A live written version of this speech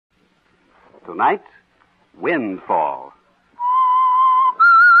Tonight, Windfall.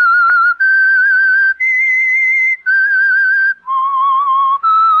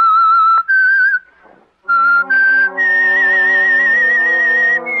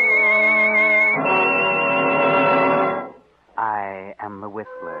 I am the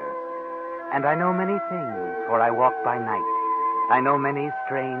Whistler, and I know many things, for I walk by night. I know many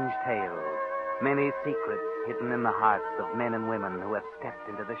strange tales, many secrets hidden in the hearts of men and women who have stepped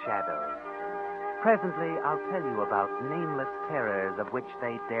into the shadows. Presently, I'll tell you about nameless terrors of which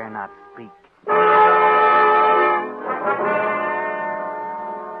they dare not speak.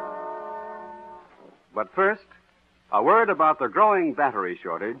 But first, a word about the growing battery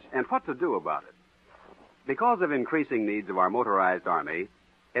shortage and what to do about it. Because of increasing needs of our motorized army,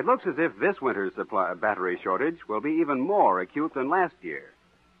 it looks as if this winter's battery shortage will be even more acute than last year,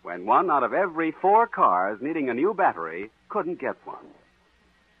 when 1 out of every 4 cars needing a new battery couldn't get one.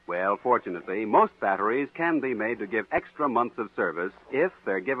 Well, fortunately, most batteries can be made to give extra months of service if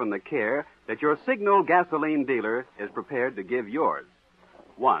they're given the care that your Signal gasoline dealer is prepared to give yours.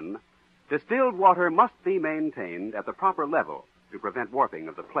 1, distilled water must be maintained at the proper level to prevent warping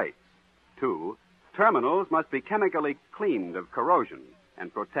of the plates. 2, terminals must be chemically cleaned of corrosion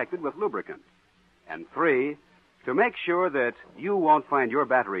and protected with lubricant. And 3, to make sure that you won't find your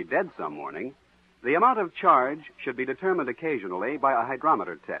battery dead some morning, the amount of charge should be determined occasionally by a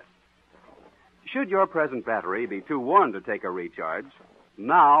hydrometer test. Should your present battery be too worn to take a recharge,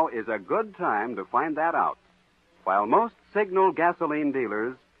 now is a good time to find that out, while most Signal gasoline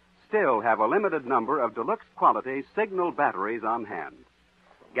dealers still have a limited number of deluxe quality Signal batteries on hand,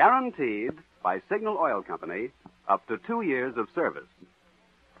 guaranteed by Signal Oil Company up to 2 years of service.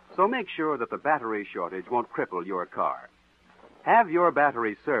 So make sure that the battery shortage won't cripple your car. Have your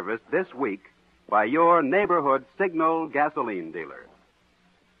battery serviced this week by your neighborhood Signal gasoline dealer.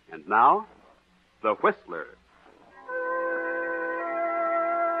 And now, the Whistler.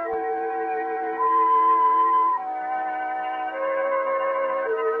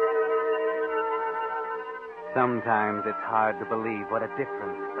 Sometimes it's hard to believe what a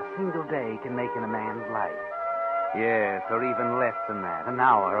difference a single day can make in a man's life. Yes, or even less than that, an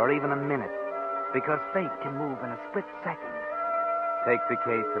hour or even a minute, because fate can move in a split second. Take the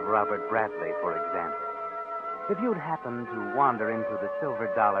case of Robert Bradley, for example. If you'd happened to wander into the Silver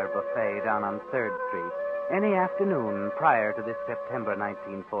Dollar Buffet down on 3rd Street any afternoon prior to this September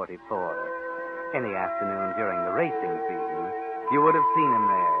 1944, any afternoon during the racing season, you would have seen him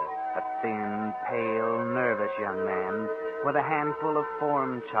there, a thin, pale, nervous young man with a handful of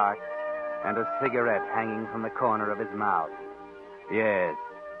form charts and a cigarette hanging from the corner of his mouth. Yes,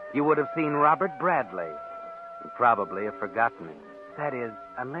 you would have seen Robert Bradley, and probably have forgotten him. That is,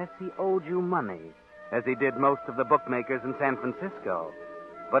 unless he owed you money, as he did most of the bookmakers in San Francisco.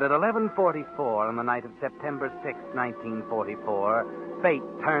 But at 11:44 on the night of September 6, 1944, fate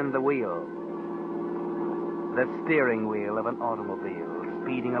turned the wheel. The steering wheel of an automobile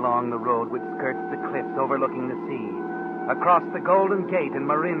speeding along the road which skirts the cliffs overlooking the sea, across the Golden Gate in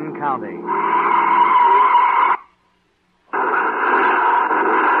Marin County.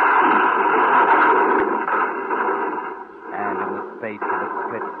 And in the space of a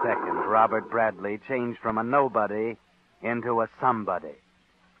split second, Robert Bradley changed from a nobody into a somebody.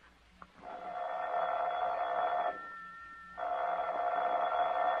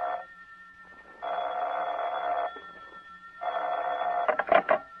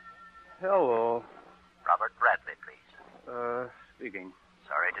 Hello. Robert Bradley, please. Speaking.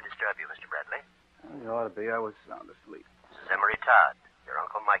 Sorry to disturb you, Mr. Bradley. You ought to be. I was sound asleep. This is Emery Todd, your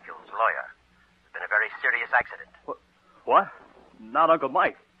Uncle Michael's lawyer. There's been a very serious accident. What? Not Uncle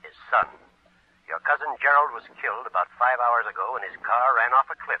Mike. His son. Your cousin Gerald was killed about 5 hours ago when his car ran off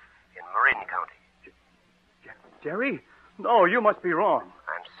a cliff in Marin County. Jerry? No, you must be wrong.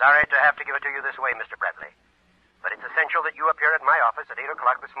 I'm sorry to have to give it to you this way, Mr. Bradley. But it's essential that you appear at my office at 8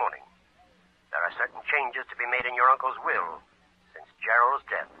 o'clock this morning. There are certain changes to be made in your uncle's will, since Gerald's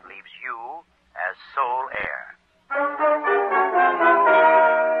death leaves you as sole heir.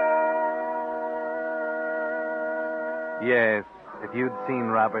 Yes, if you'd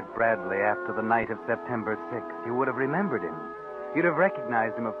seen Robert Bradley after the night of September 6th, you would have remembered him. You'd have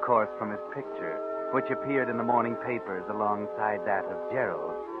recognized him, of course, from his picture, which appeared in the morning papers alongside that of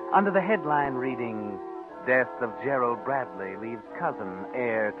Gerald, under the headline reading, "Death of Gerald Bradley leaves cousin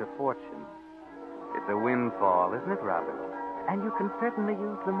heir to fortune." It's a windfall, isn't it, Robert? And you can certainly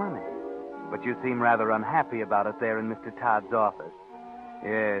use the money. But you seem rather unhappy about it there in Mr. Todd's office.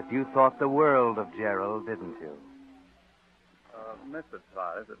 Yes, you thought the world of Gerald, didn't you? Mr.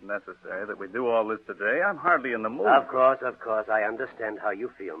 Todd, is it necessary that we do all this today? I'm hardly in the mood. Of course. I understand how you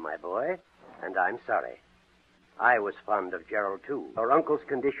feel, my boy. And I'm sorry. I was fond of Gerald, too. Your uncle's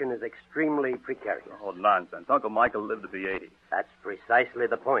condition is extremely precarious. Oh, nonsense. Uncle Michael lived to be 80. That's precisely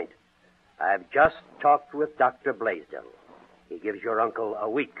the point. I've just talked with Dr. Blaisdell. He gives your uncle a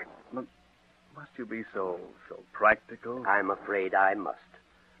week. Must you be so practical? I'm afraid I must.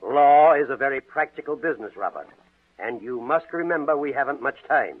 Law is a very practical business, Robert. And you must remember we haven't much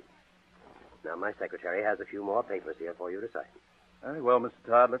time. Now, my secretary has a few more papers here for you to sign. Very well, Mr.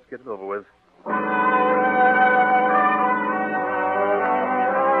 Todd. Let's get it over with.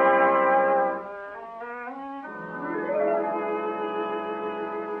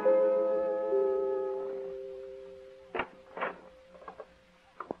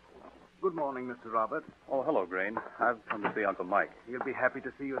 Good morning, Mr. Robert. Oh, hello, Green. I've come to see Uncle Mike. He'll be happy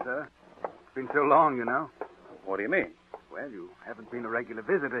to see you, sir. It's been so long, you know. What do you mean? Well, you haven't been a regular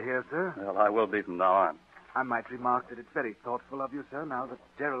visitor here, sir. Well, I will be from now on. I might remark that it's very thoughtful of you, sir, now that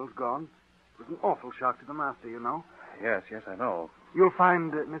Gerald's gone. It was an awful shock to the master, you know. Yes, I know. You'll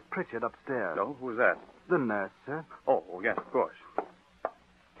find Miss Pritchard upstairs. Oh, who's that? The nurse, sir. Oh, yes, of course.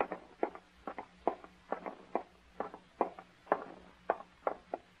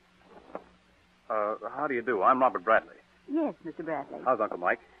 How do you do? I'm Robert Bradley. Yes, Mr. Bradley. How's Uncle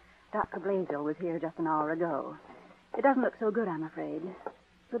Mike? Dr. Blaisdell was here just an hour ago. It doesn't look so good, I'm afraid.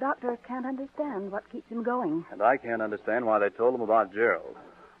 The doctor can't understand what keeps him going. And I can't understand why they told him about Gerald.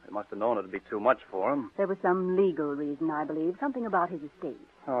 They must have known it'd be too much for him. There was some legal reason, I believe. Something about his estate.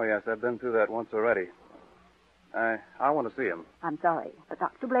 Oh, yes, I've been through that once already. I want to see him. I'm sorry, but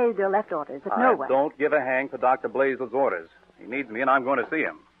Dr. Blaisdell left orders that no one... I don't give a hang for Dr. Blaisdell's orders. He needs me, and I'm going to see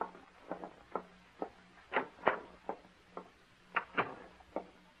him.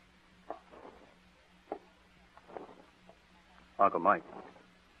 Uncle Mike,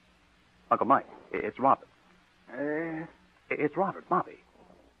 it's Robert. It's Robert, Bobby.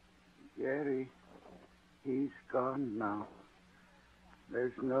 Jerry, he's gone now.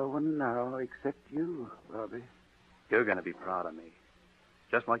 There's no one now except you, Bobby. You're going to be proud of me,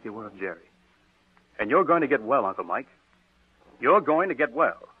 just like you were of Jerry. And you're going to get well, Uncle Mike. You're going to get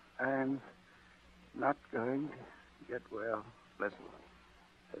well. I'm not going to get well. Listen,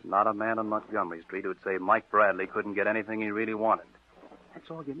 there's not a man on Montgomery Street who'd say Mike Bradley couldn't get anything he really wanted. That's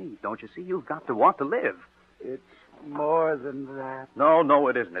all you need, don't you see? You've got to want to live. It's more than that. No,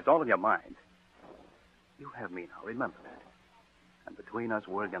 it isn't. It's all in your mind. You have me now. Remember that. And between us,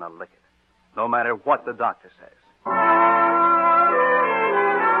 we're going to lick it. No matter what the doctor says.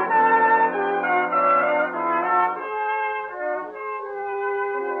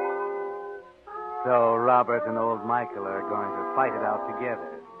 So Robert and old Michael are going to fight it out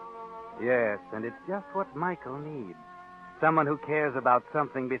together. Yes, and it's just what Michael needs. Someone who cares about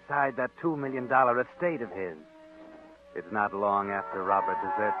something beside that $2 million estate of his. It's not long after Robert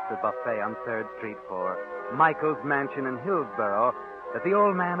deserts the buffet on 3rd Street for Michael's mansion in Hillsborough that the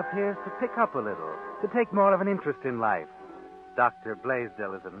old man appears to pick up a little, to take more of an interest in life. Dr.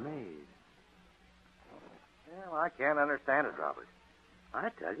 Blaisdell is amazed. Well, I can't understand it, Robert. I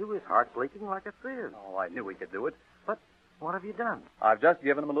tell you, his heart's leaking like a sieve. Oh, I knew we could do it. But what have you done? I've just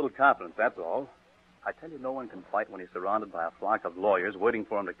given him a little confidence, that's all. I tell you, no one can fight when he's surrounded by a flock of lawyers waiting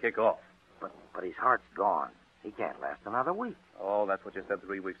for him to kick off. But his heart's gone. He can't last another week. Oh, that's what you said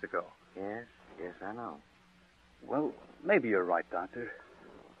 3 weeks ago. Yes, I know. Well, maybe you're right, Doctor.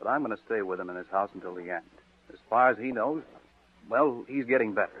 But I'm going to stay with him in his house until the end. As far as he knows, well, he's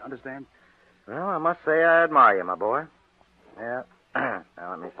getting better. Understand? Well, I must say I admire you, my boy. Yeah. Now,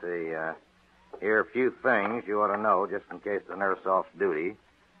 let me see. Here are a few things you ought to know just in case the nurse off's duty.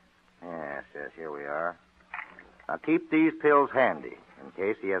 Yes, here we are. Now, keep these pills handy in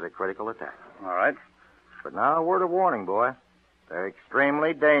case he has a critical attack. All right. But now, a word of warning, boy. They're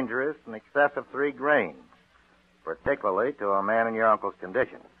extremely dangerous in excess of 3 grains, particularly to a man in your uncle's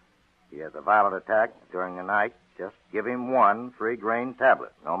condition. If he has a violent attack during the night, just give him 1 3-grain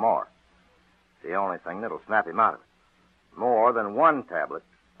tablet, no more. It's the only thing that'll snap him out of it. More than 1 tablet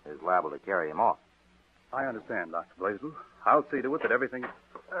is liable to carry him off. I understand, Dr. Blaisdell. I'll see to it that everything...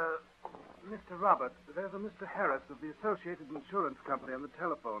 Mr. Robert, there's a Mr. Harris of the Associated Insurance Company on the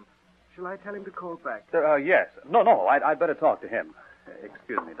telephone. Shall I tell him to call back? Yes. No, I'd better talk to him.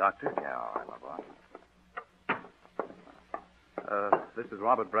 Excuse me, Doctor. Yeah, all right, my boy. This is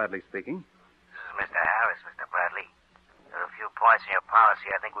Robert Bradley speaking. This is Mr. Harris, Mr. Bradley. There are a few points in your policy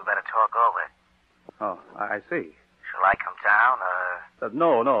I think we better talk over. Oh, I see. Shall I come down, or...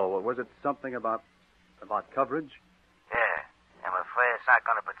 No. Was it something about coverage? Yeah. I'm afraid it's not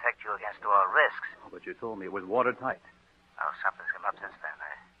going to protect you against all risks. Oh, but you told me it was watertight. Oh, something's come up since then.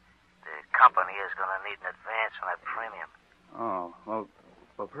 The company is going to need an advance on that premium. Oh,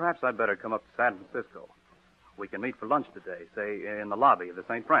 well, perhaps I'd better come up to San Francisco. We can meet for lunch today, say, in the lobby of the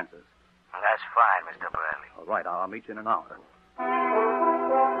St. Francis. Well, that's fine, Mr. Bradley. All right, I'll meet you in an hour.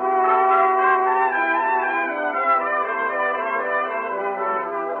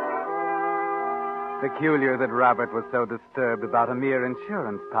 Peculiar that Robert was so disturbed about a mere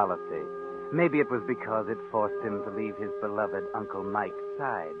insurance policy. Maybe it was because it forced him to leave his beloved Uncle Mike's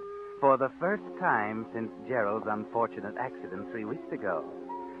side for the first time since Gerald's unfortunate accident 3 weeks ago.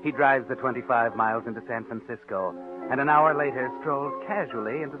 He drives the 25 miles into San Francisco and an hour later strolls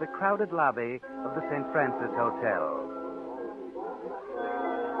casually into the crowded lobby of the St. Francis Hotel.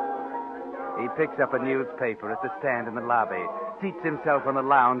 He picks up a newspaper at the stand in the lobby, seats himself on the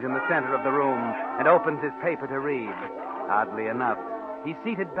lounge in the center of the room, and opens his paper to read. Oddly enough, he's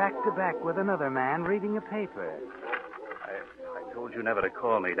seated back to back with another man reading a paper. I told you never to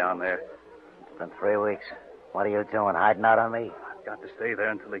call me down there. It's been 3 weeks. What are you doing, hiding out on me? I've got to stay there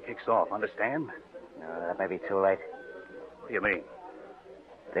until he kicks off, understand? No, that may be too late. What do you mean?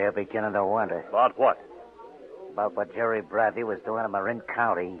 They're beginning to wonder About what? about what Jerry Bradley was doing in Marin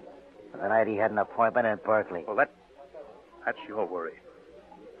County the night he had an appointment in Berkeley. Well, that's your worry.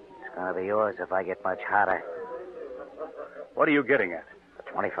 It's going to be yours if I get much hotter. What are you getting at?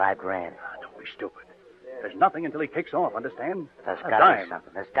 25 grand. Don't be stupid. There's nothing until he kicks off, understand? There's A got to dime. be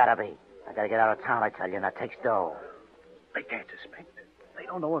something. There's got to be. I got to get out of town, I tell you, and that takes dough. They can't suspect. They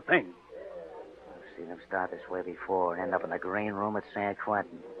don't know a thing. I've seen them start this way before and end up in the green room at San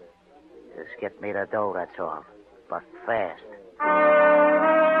Quentin. Just get me the dough, that's all. But fast.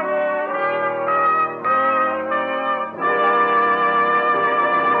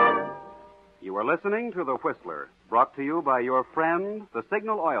 You are listening to The Whistler, brought to you by your friend, the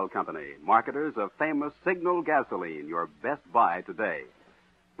Signal Oil Company, marketers of famous Signal gasoline, your best buy today.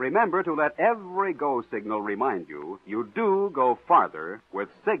 Remember to let every go signal remind you do go farther with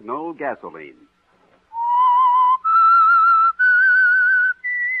Signal gasoline.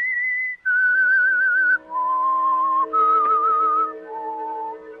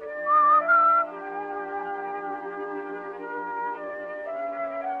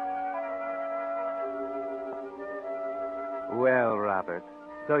 Well, Robert,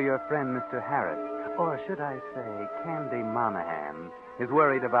 so your friend Mr. Harris, or should I say Candy Monahan, is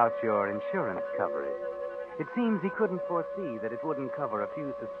worried about your insurance coverage. It seems he couldn't foresee that it wouldn't cover a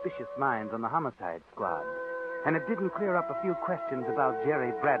few suspicious minds on the homicide squad. And it didn't clear up a few questions about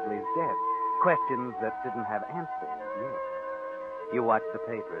Jerry Bradley's death, questions that didn't have answers yet. You watch the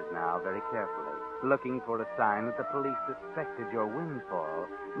papers now very carefully, looking for a sign that the police suspected your windfall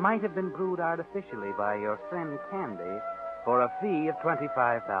might have been brewed artificially by your friend Candy for a fee of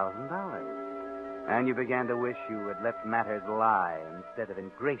 $25,000. And you began to wish you had let matters lie instead of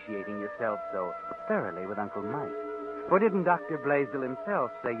ingratiating yourself so thoroughly with Uncle Mike. For didn't Dr. Blaisdell himself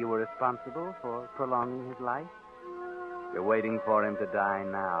say you were responsible for prolonging his life? You're waiting for him to die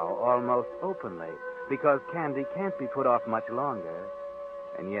now, almost openly, because Candy can't be put off much longer,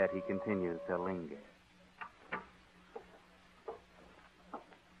 and yet he continues to linger.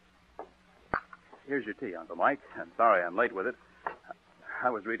 Here's your tea, Uncle Mike. I'm sorry I'm late with it. I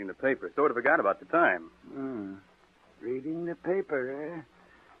was reading the paper. Sort of forgot about the time. Reading the paper,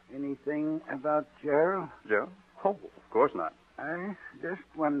 eh? Anything about Gerald? Joe? Oh, of course not. I just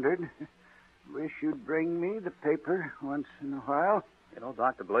wondered. Wish you'd bring me the paper once in a while. You know,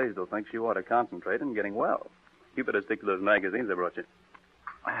 Dr. Blaisdell thinks you ought to concentrate on getting well. You better stick to those magazines I brought you.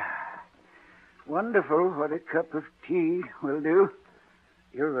 Wonderful what a cup of tea will do.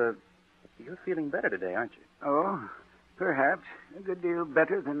 You're feeling better today, aren't you? Oh, perhaps. A good deal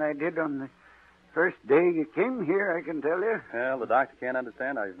better than I did on the first day you came here, I can tell you. Well, the doctor can't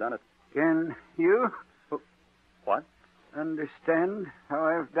understand how you've done it. Can you What? understand how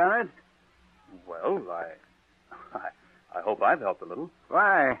I've done it? Well, I hope I've helped a little.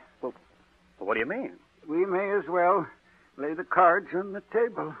 Why? Well, what do you mean? We may as well lay the cards on the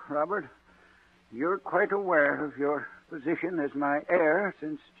table, Robert. You're quite aware of your position as my heir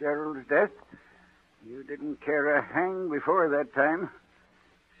since Gerald's death. You didn't care a hang before that time.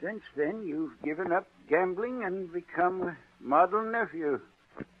 Since then, you've given up gambling and become a model nephew.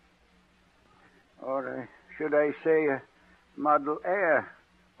 Or should I say a model heir?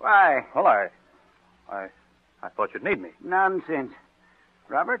 Why? Well, I thought you'd need me. Nonsense.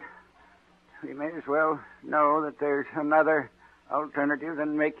 Robert, we may as well know that there's another alternative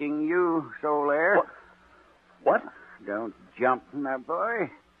than making you sole heir. What? Don't jump, my boy.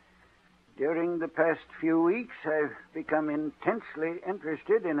 During the past few weeks, I've become intensely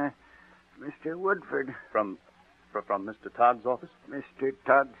interested in a Mr. Woodford. From From Mr. Todd's office? Mr.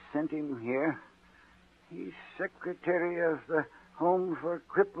 Todd sent him here. He's secretary of the Home for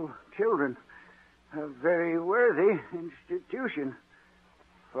Crippled Children. A very worthy institution.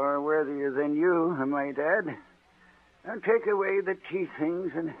 Far worthier than you, I might add. Now take away the tea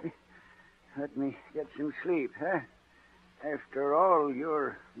things and let me get some sleep, huh? After all,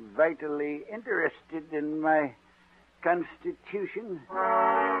 you're vitally interested in my constitution.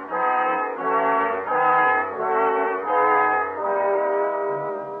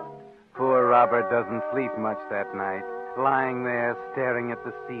 Poor Robert doesn't sleep much that night, lying there staring at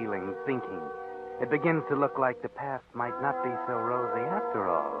the ceiling, thinking. It begins to look like the past might not be so rosy after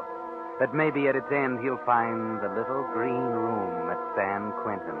all. That maybe at its end he'll find the little green room at San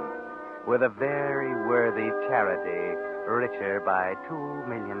Quentin with a very worthy charity richer by $2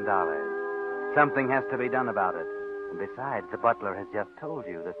 million. Something has to be done about it. And besides, the butler has just told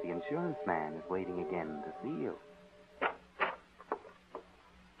you that the insurance man is waiting again to see you.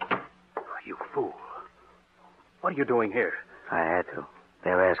 You fool. What are you doing here? I had to.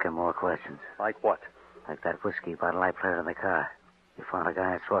 They were asking more questions. Like what? Like that whiskey bottle I planted in the car. You found a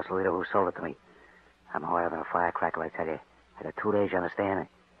guy in Sausalito who sold it to me. I'm higher than a firecracker, I tell you. I got 2 days, you understand?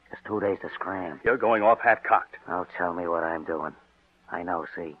 Just 2 days to scram. You're going off hat-cocked. Don't tell me what I'm doing. I know,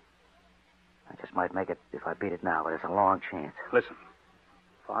 see. I just might make it if I beat it now, but it's a long chance. Listen,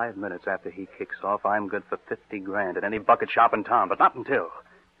 5 minutes after he kicks off, I'm good for $50,000 at any bucket shop in town, but not until.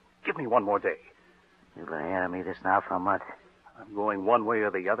 Give me one more day. You've been handing me this now for a month. I'm going one way or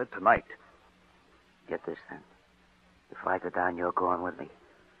the other tonight. Get this, then. If I go down, you're going with me.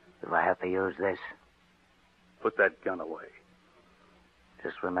 If I have to use this, Put that gun away.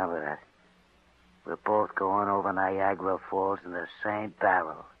 just remember that. We're both going over Niagara Falls in the same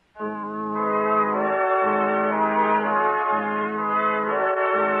barrel.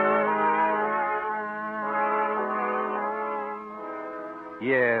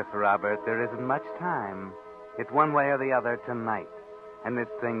 Yes, Robert, there isn't much time. It's one way or the other tonight. And this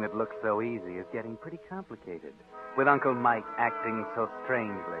thing that looks so easy is getting pretty complicated, with Uncle Mike acting so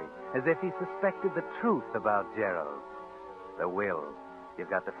strangely, as if he suspected the truth about Gerald. The will.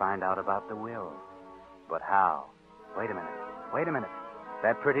 You've got to find out about the will. But how? Wait a minute.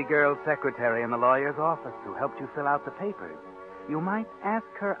 That pretty girl's secretary in the lawyer's office who helped you fill out the papers. You might ask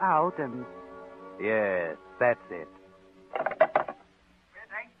her out and... Yes, that's it.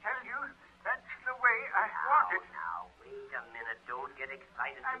 I tell you, that's the way I want it. Now, wait a minute. Don't get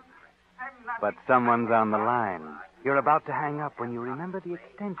excited. I'm not... But someone's on the line. You're about to hang up when you remember the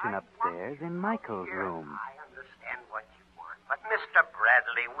extension upstairs in Michael's room. I understand what you want. But, Mr.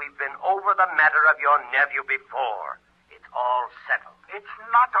 Bradley, we've been over the matter of your nephew before. It's all settled. It's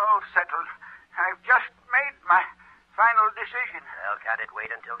not all settled. I've just made my final decision. Well, can't it wait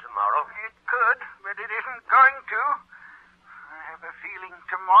until tomorrow? It could, but it isn't going to. I have a feeling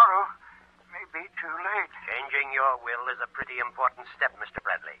tomorrow may be too late. Changing your will is a pretty important step, Mr.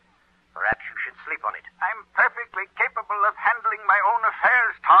 Bradley. Perhaps you should sleep on it. I'm perfectly capable of handling my own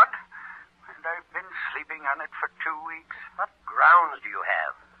affairs, Todd. And I've been sleeping on it for 2 weeks. What grounds do you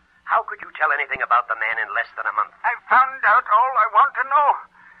have? How could you tell anything about the man in less than a month? I've found out all I want to know.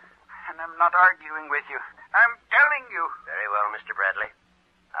 And I'm not arguing with you. I'm telling you. Very well, Mr. Bradley.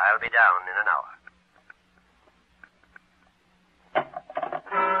 I'll be down in an hour.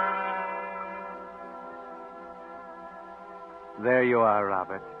 There you are,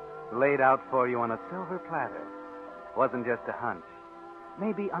 Robert. Laid out for you on a silver platter. Wasn't just a hunch.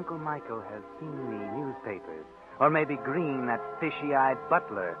 Maybe Uncle Michael has seen the newspapers. Or maybe Green, that fishy-eyed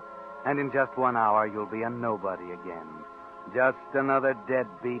butler. And in just 1 hour, you'll be a nobody again. Just another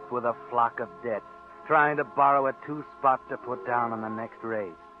deadbeat with a flock of debts, trying to borrow a 2-spot to put down on the next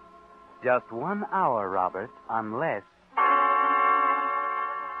race. Just 1 hour, Robert, unless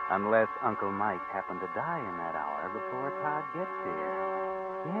Uncle Mike happened to die in that hour before Todd gets here.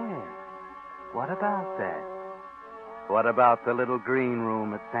 Yes. What about that? What about the little green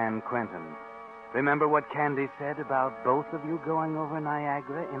room at San Quentin? Remember what Candy said about both of you going over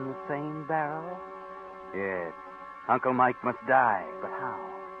Niagara in the same barrel? Yes. Uncle Mike must die, but how?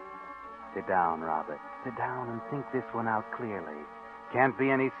 Sit down, Robert. Sit down and think this one out clearly. Can't be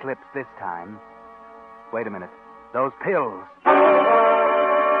any slips this time. Wait a minute. Those pills.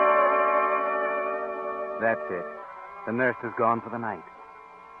 That's it. The nurse is gone for the night.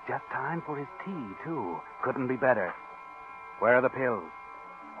 Just time for his tea, too. Couldn't be better. Where are the pills?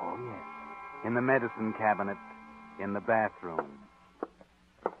 Oh, yes. In the medicine cabinet in the bathroom.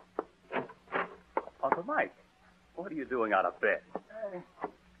 Uncle Mike, what are you doing out of bed? I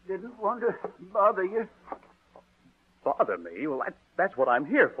didn't want to bother you. Bother me? Well, that's what I'm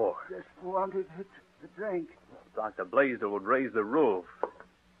here for. Just wanted a drink. Dr. Blaisdell would raise the roof.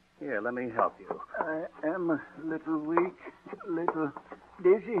 Here, let me help you. I am a little weak, a little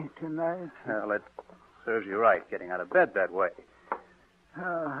dizzy tonight. Well, it serves you right getting out of bed that way.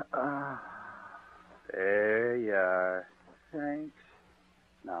 There you are. Thanks.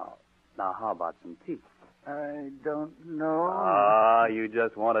 Now, how about some tea? I don't know. Ah, you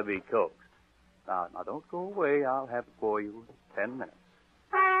just want to be coaxed. Now, don't go away. I'll have it for you in 10 minutes.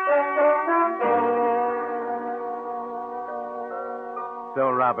 So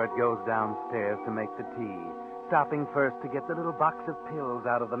Robert goes downstairs to make the tea, stopping first to get the little box of pills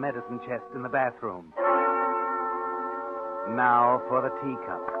out of the medicine chest in the bathroom. Now for the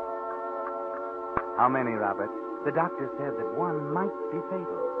teacup. How many, Robert? The doctor said that one might be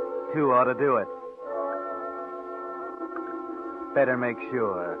fatal. 2 ought to do it. Better make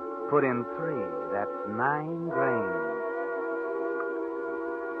sure. Put in 3. That's 9 grains.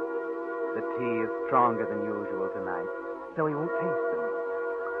 The tea is stronger than usual tonight, so he won't taste them.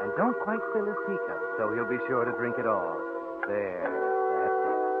 And don't quite fill his teacup, so he'll be sure to drink it all. There, that's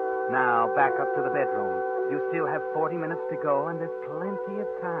it. Now, back up to the bedroom. You still have 40 minutes to go, and there's plenty of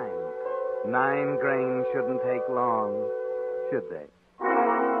time. 9 grains shouldn't take long, should they?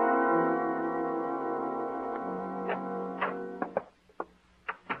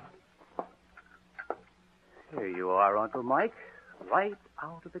 Here you are, Uncle Mike. Right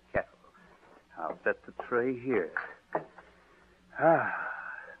out of the kettle. I'll set the tray here.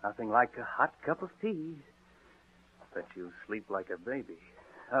 Nothing like a hot cup of tea. Bet you sleep like a baby.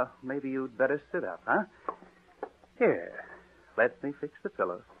 Maybe you'd better sit up, huh? Here, let me fix the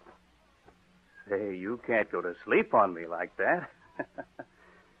pillow. Say, you can't go to sleep on me like that.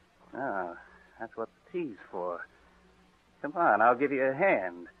 That's what the tea's for. Come on, I'll give you a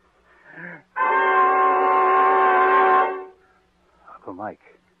hand. Uncle Mike.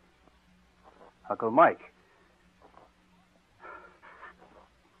 Uncle Mike.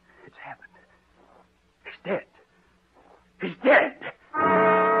 It's happened. He's dead. He's dead.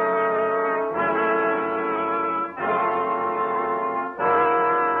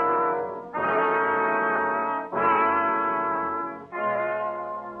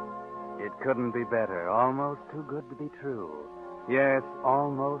 It couldn't be better. Almost too good to be true. Yes,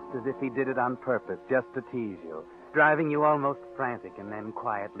 almost as if he did it on purpose, just to tease you. Driving you almost frantic and then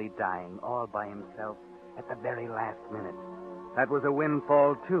quietly dying all by himself at the very last minute. That was a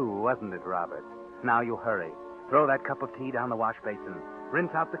windfall, too, wasn't it, Robert? Now you hurry. Throw that cup of tea down the wash basin.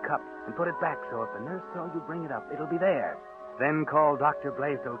 Rinse out the cup and put it back so if the nurse saw you bring it up, it'll be there. Then call Dr.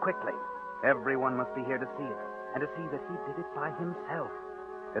 Blaisdell quickly. Everyone must be here to see it and to see that he did it by himself.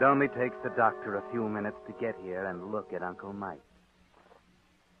 It only takes the doctor a few minutes to get here and look at Uncle Mike.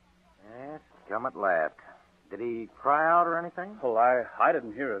 Yes, come at last. Did he cry out or anything? Well, I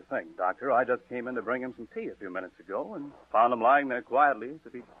didn't hear a thing, Doctor. I just came in to bring him some tea a few minutes ago and found him lying there quietly as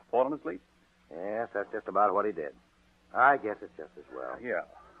if he'd fallen asleep. Yes, that's just about what he did. I guess it's just as well. Yeah.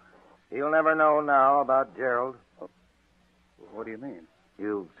 He'll never know now about Gerald. What do you mean?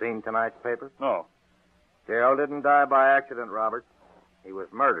 You've seen tonight's paper? No. Gerald didn't die by accident, Robert. He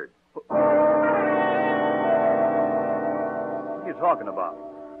was murdered. What are you talking about?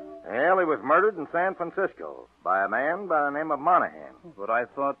 Well, he was murdered in San Francisco by a man by the name of Monahan. But I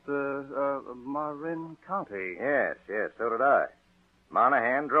thought, Marin County. Yes, so did I.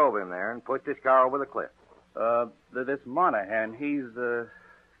 Monahan drove him there and pushed his car over the cliff. This Monahan, he's,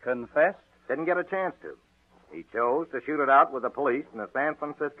 confessed? Didn't get a chance to. He chose to shoot it out with the police in a San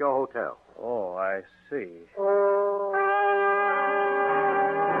Francisco hotel. Oh, I see.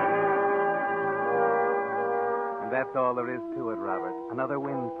 That's all there is to it, Robert. Another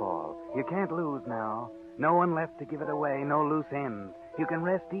windfall. You can't lose now. No one left to give it away, no loose ends. You can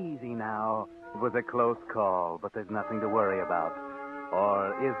rest easy now. It was a close call, but there's nothing to worry about.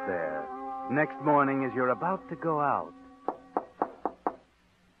 Or is there? Next morning, as you're about to go out.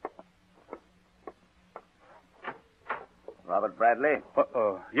 Robert Bradley?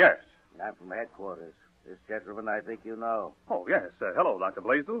 Yes. I'm from headquarters. This gentleman I think you know. Oh, yes. Hello, Dr.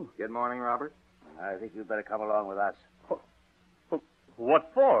 Blaisdell. Good morning, Robert. I think you'd better come along with us.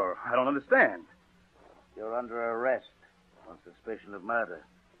 What for? I don't understand. You're under arrest on suspicion of murder.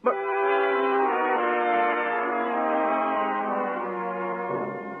 But...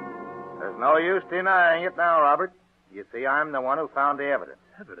 There's no use denying it now, Robert. You see, I'm the one who found the evidence.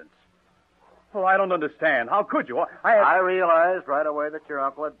 Evidence? Oh, I don't understand. How could you? I realized right away that your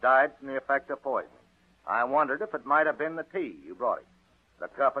uncle had died from the effect of poison. I wondered if it might have been the tea you brought him. The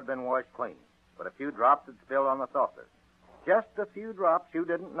cup had been washed clean, but a few drops had spilled on the saucer. Just a few drops you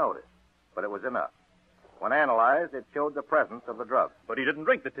didn't notice, but it was enough. When analyzed, it showed the presence of the drug. But he didn't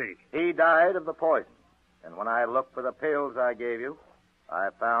drink the tea. He died of the poison. And when I looked for the pills I gave you, I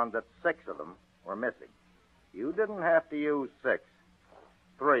found that 6 of them were missing. You didn't have to use 6.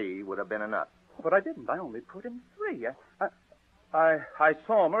 3 would have been enough. But I didn't. I only put in 3. I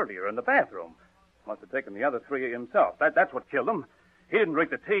saw him earlier in the bathroom. Must have taken the other 3 himself. That's what killed him. He didn't drink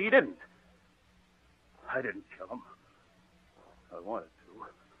the tea. He didn't. I didn't kill him. I wanted to.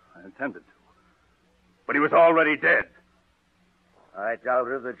 I intended to. But he was already dead. I doubt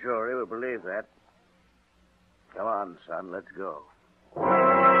if the jury will believe that. Come on, son. Let's go.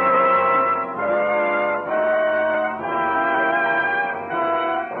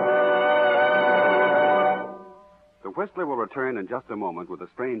 The Whistler will return in just a moment with a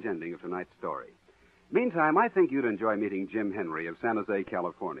strange ending of tonight's story. Meantime, I think you'd enjoy meeting Jim Henry of San Jose,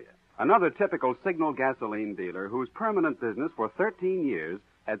 California. Another typical Signal gasoline dealer whose permanent business for 13 years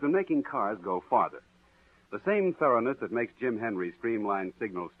has been making cars go farther. The same thoroughness that makes Jim Henry's streamlined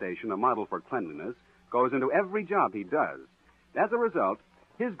Signal station a model for cleanliness goes into every job he does. As a result,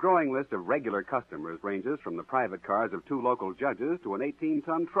 his growing list of regular customers ranges from the private cars of 2 local judges to an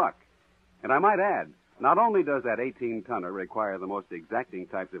 18-ton truck. And I might add, not only does that 18-tonner require the most exacting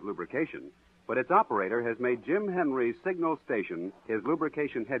types of lubrication, but its operator has made Jim Henry's Signal station his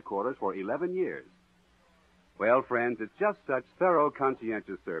lubrication headquarters for 11 years. Well, friends, it's just such thorough,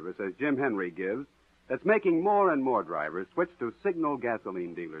 conscientious service as Jim Henry gives that's making more and more drivers switch to Signal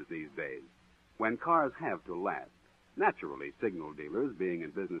gasoline dealers these days, when cars have to last. Naturally, Signal dealers, being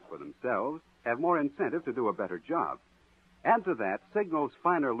in business for themselves, have more incentive to do a better job. Add to that Signal's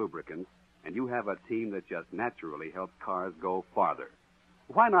finer lubricants, and you have a team that just naturally helps cars go farther.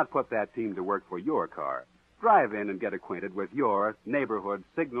 Why not put that team to work for your car? Drive in and get acquainted with your neighborhood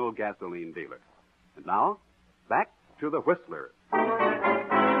Signal gasoline dealer. And now, back to the Whistler.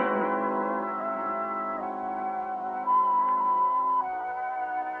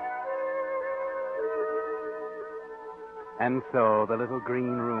 And so the little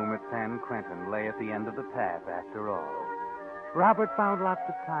green room at San Quentin lay at the end of the path after all. Robert found lots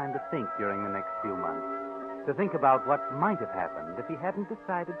of time to think during the next few months, to think about what might have happened if he hadn't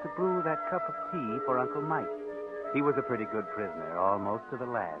decided to brew that cup of tea for Uncle Mike. He was a pretty good prisoner, almost to the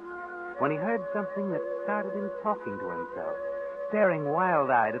last, when he heard something that started him talking to himself, staring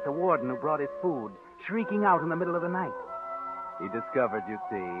wild-eyed at the warden who brought his food, shrieking out in the middle of the night. He discovered, you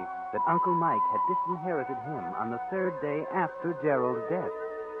see, that Uncle Mike had disinherited him on the 3rd day after Gerald's death,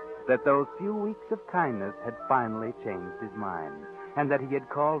 that those few weeks of kindness had finally changed his mind, and that he had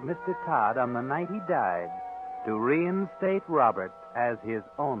called Mr. Todd on the night he died to reinstate Robert as his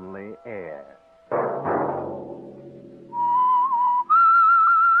only heir.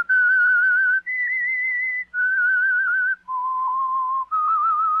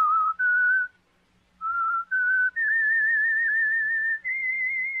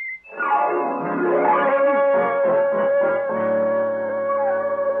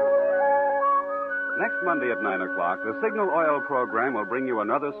 Monday at 9 o'clock, the Signal Oil program will bring you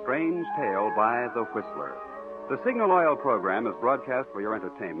another strange tale by the Whistler. The Signal Oil program is broadcast for your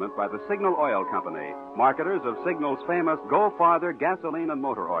entertainment by the Signal Oil Company, marketers of Signal's famous Go Farther gasoline and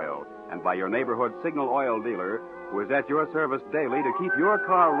motor oil, and by your neighborhood Signal Oil dealer, who is at your service daily to keep your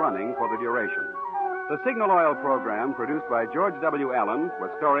car running for the duration. The Signal Oil program, produced by George W. Allen,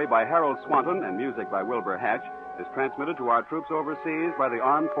 with story by Harold Swanton and music by Wilbur Hatch, is transmitted to our troops overseas by the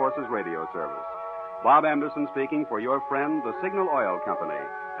Armed Forces Radio Service. Bob Anderson speaking for your friend, the Signal Oil Company,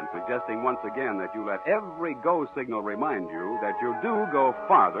 and suggesting once again that you let every go signal remind you that you do go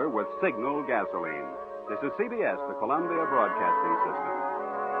farther with Signal gasoline. This is CBS, the Columbia Broadcasting System.